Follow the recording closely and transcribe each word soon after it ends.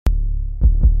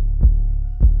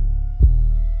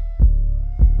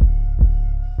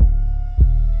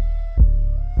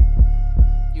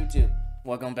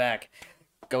Welcome back.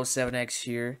 Go7X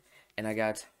here, and I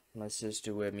got my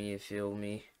sister with me, you feel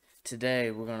me?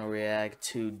 Today, we're gonna react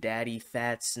to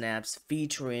Daddyphatsnaps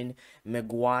featuring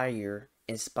McGwire,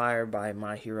 inspired by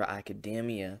My Hero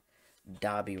Academia,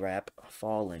 Dabi rap,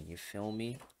 Fallen, you feel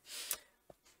me?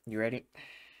 You ready?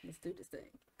 Let's do this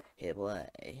thing. Hit play.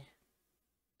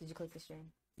 Did you click the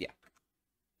stream? Yeah.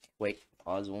 Wait,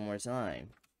 pause one more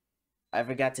time. I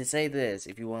forgot to say this.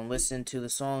 If you want to listen to the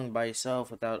song by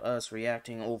yourself without us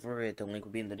reacting over it, the link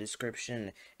will be in the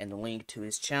description. And the link to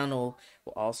his channel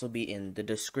will also be in the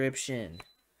description.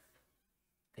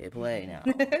 Hit play now.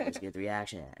 Let's get the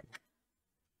reaction.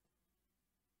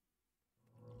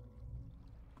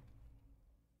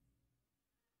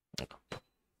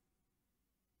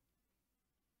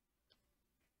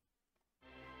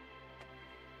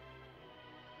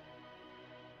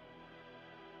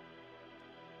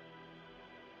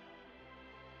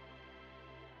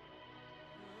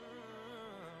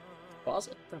 Pause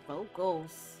it. The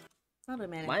vocals. My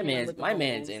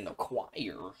man's in the choir.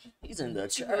 He's in the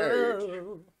church.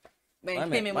 My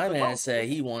man said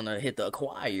he wanna hit the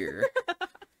choir.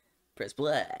 Press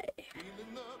play.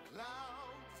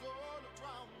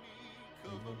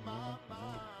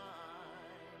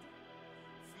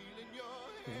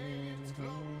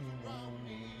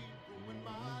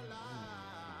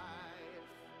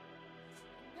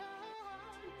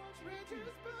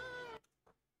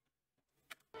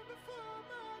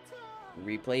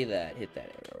 Replay that. Hit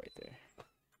that arrow right there.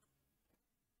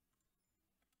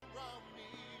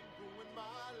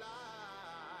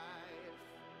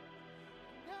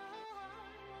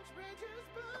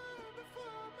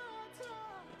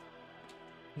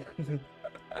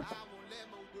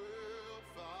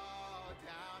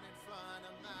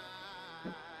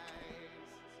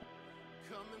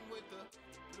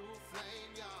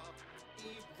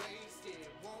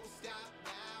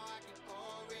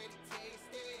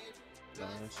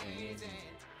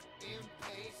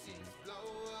 Impatience blow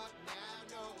up now,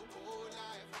 no whole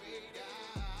life way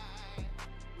down.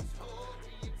 Was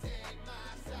hoping you take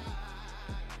my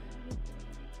side.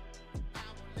 I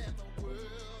won't let the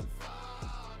world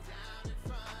fall down in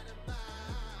front of mine.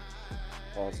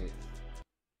 Pause it.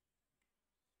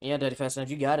 Yeah, Daddyphatsnaps,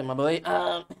 you got it, my boy.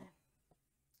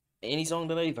 Any song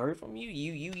that I've heard from you,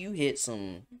 you hit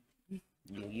some,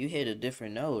 you hit a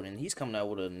different note, and he's coming out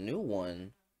with a new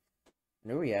one.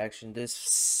 No reaction.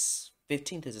 This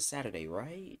 15th is a Saturday,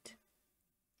 right?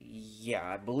 Yeah,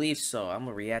 I believe so. I'm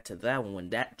gonna react to that one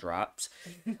when that drops.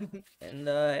 And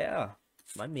yeah,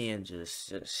 my man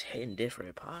just hitting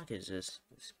different pockets, just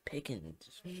picking.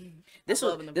 This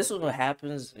is what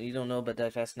happens. You don't know about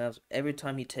Daddyphatsnaps. Every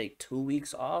time he take 2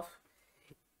 weeks off,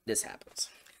 this happens.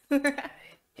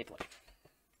 Hit play.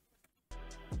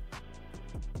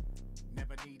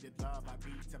 Never needed love, I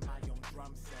beat to my own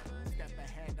drum set. Step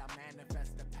ahead, I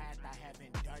manifest the path I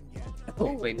haven't done yet.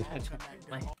 Oh, wait.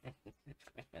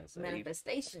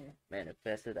 Manifestation.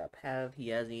 Manifested a path he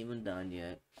hasn't even done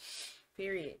yet.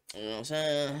 Period. You know what I'm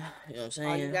saying? You know what I'm saying?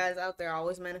 All you guys out there,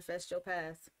 always manifest your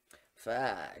path.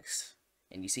 Facts.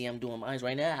 And you see I'm doing mine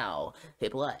right now.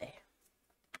 Hit play.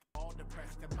 All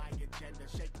depressed in my agenda,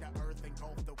 shake the earth and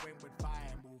engulf the wind with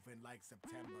fire, moving like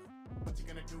September. What you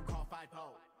gonna do? Call 5-0.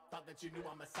 Thought that you knew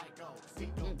I'm a psycho.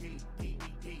 C-O-D,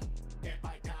 D-E-D, dead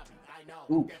by Dabi, I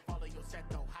know. Can't follow your set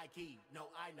though, high key. No,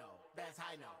 I know, that's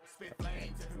high note. Spit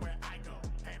flames everywhere I go.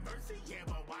 Have mercy, yeah,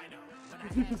 but why no? When I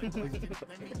ask a question,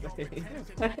 let me your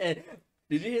attention.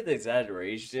 Did you hear the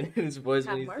exaggeration in his voice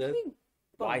when he Have said? mercy?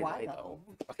 But why though?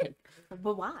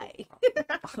 But why?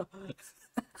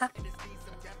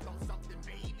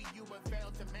 Maybe you have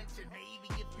failed to mention. Maybe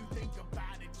if you think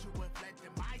about it, you have led to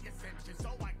my ascension. So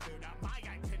I cleared out my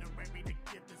itinerary to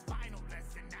give this final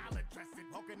lesson. I'll address it.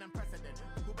 Broken unprecedented.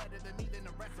 Who better than me than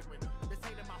to wrestle with it? This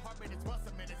hate in my heart, but it's once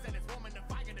a minute. Said it's warming the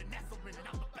fire to nestle in it.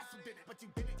 I'm the best who did it, but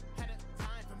you did it. Had a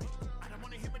time for me. I don't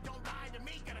wanna hear it, don't lie to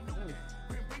me. Gotta know that.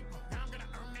 Grim Reaper. Now I'm gonna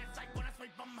earn that sight when I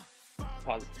swipe on my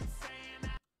Pause.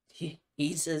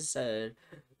 He just said,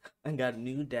 I got a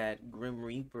new dad, Grim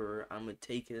Reaper. I'm gonna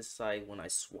take his side when I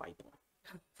swipe him.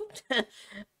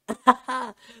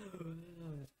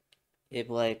 It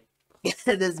like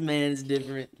this man's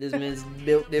different. This man's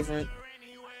built different.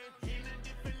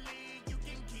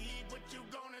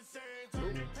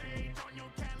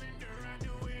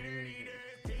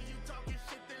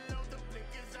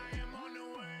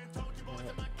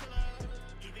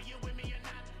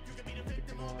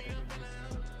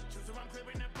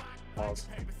 Pause.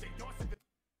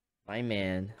 My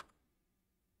man.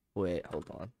 Wait, hold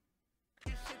on.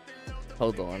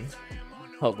 Hold on.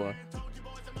 Hold on.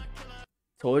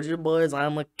 Told you boys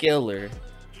I'm a killer.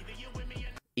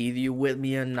 Either you with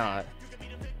me or not.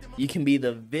 You can be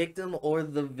the victim or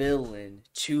the villain.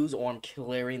 Choose or I'm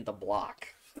clearing the block.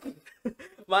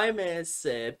 My man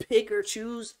said, pick or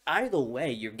choose. Either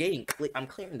way, you're getting. I'm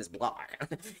clearing this block.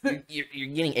 you're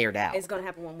getting aired out. It's gonna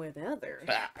happen one way or the other.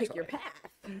 Ah, Pick your sorry.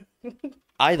 path.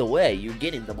 Either way, you're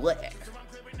getting the black.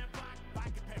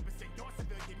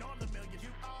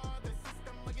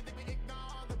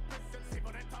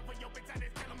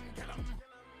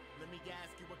 Let me ask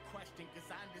you a question,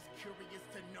 cause I'm just curious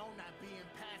to know, not being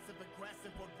passive aggressive.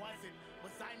 What was it?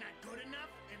 Was I not good enough?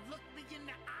 And look me in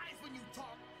the eyes when you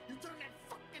talk. You turn that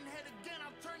fucking head again,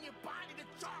 I'll turn your body to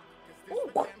chalk. Cause this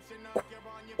redemption arc, you're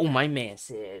on your Oh, my man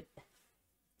said.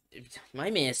 My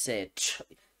man said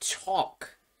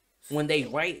chalk when they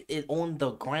write it on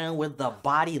the ground where the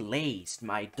body lays,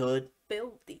 my dude.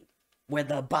 Filthy. Where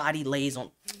the body lays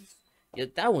on. Yeah,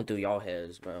 that went through y'all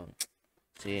heads, bro.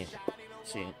 See. Your excuses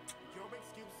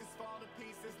fall to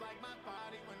pieces like my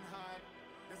body when hot.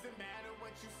 Doesn't matter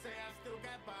what you say, I still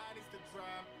got bodies to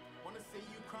drop. Wanna see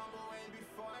you crumble way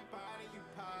before I body you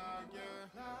pop. Yeah.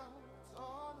 Clouds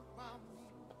all around me.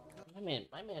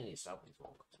 My man needs to stop with these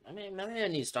vocals. My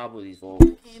man needs to stop with these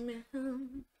vocals.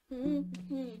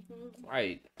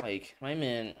 Right, like my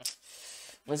man.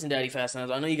 Listen,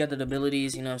 Daddyphatsnaps, I know you got the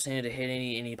abilities, you know what I'm saying, to hit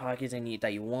any pockets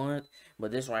that you want, but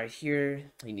this right here,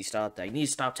 you need to stop that. You need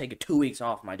to stop taking 2 weeks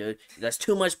off, my dude. That's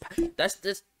too much.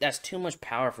 That's too much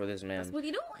power for this man. That's what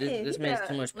he doing. This man's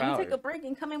too much Let power. me take a break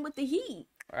and come in with the heat.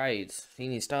 Right, he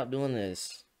needs to stop doing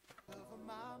this. Over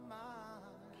my mind,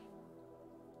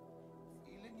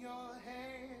 feeling your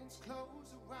hands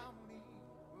close around me,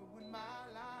 ruin my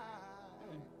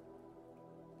life.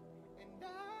 And I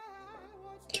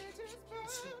watch me just burn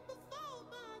before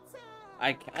my time.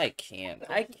 I can't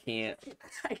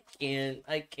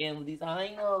with these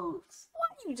high notes. Why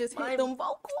you just My- hit them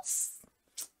vocals?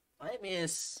 My man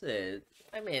said,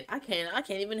 I can't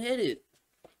even hit it.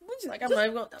 Just, Like, I'm not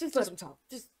even gonna. just let him talk.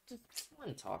 Just Let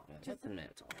him talk, man. Let the man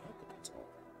talk. I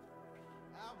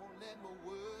won't let my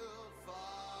world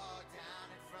fall down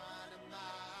in front of my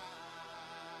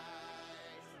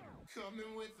eyes.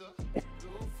 Coming with a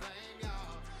blue flame,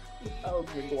 y'all. Oh,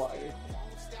 McGwire.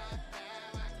 Won't stop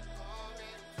now, I can already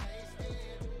taste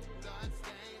it.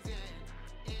 Bloodstains and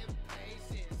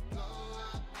impatience blow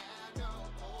up now, no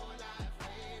whole life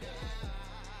later.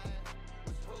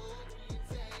 Was hoping you'd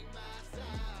take my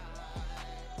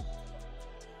side.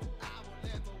 I won't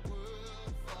let my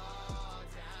world fall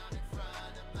down in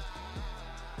front of my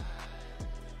eyes.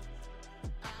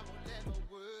 I won't let my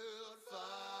world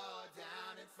fall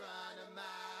down in front of my eyes.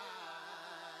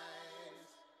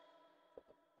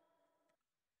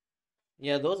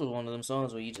 Yeah, those was one of them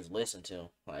songs where you just listen to.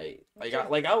 I was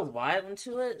vibing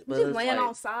to it, but just it's laying like,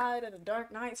 outside at a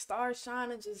dark night, stars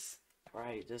shining, just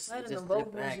right, just letting the sit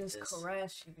vocals back, just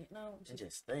caress you, you know? and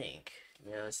just think.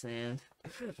 You know what I'm saying?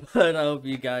 But I hope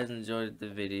you guys enjoyed the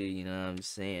video. You know what I'm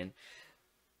saying?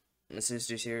 My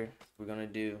sister's here. We're gonna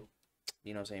do.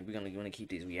 You know what I'm saying? We're gonna keep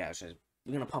these reactions.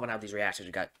 We're gonna pump out these reactions.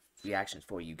 We got reactions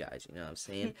for you guys. You know what I'm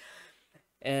saying?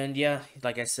 And yeah,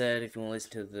 like I said, if you want to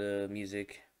listen to the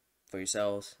music for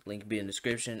yourselves, link will be in the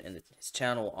description, and his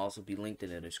channel will also be linked in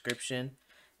the description.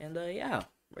 And yeah,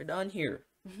 we're done here.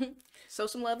 Show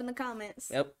some love in the comments.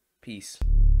 Yep. Peace.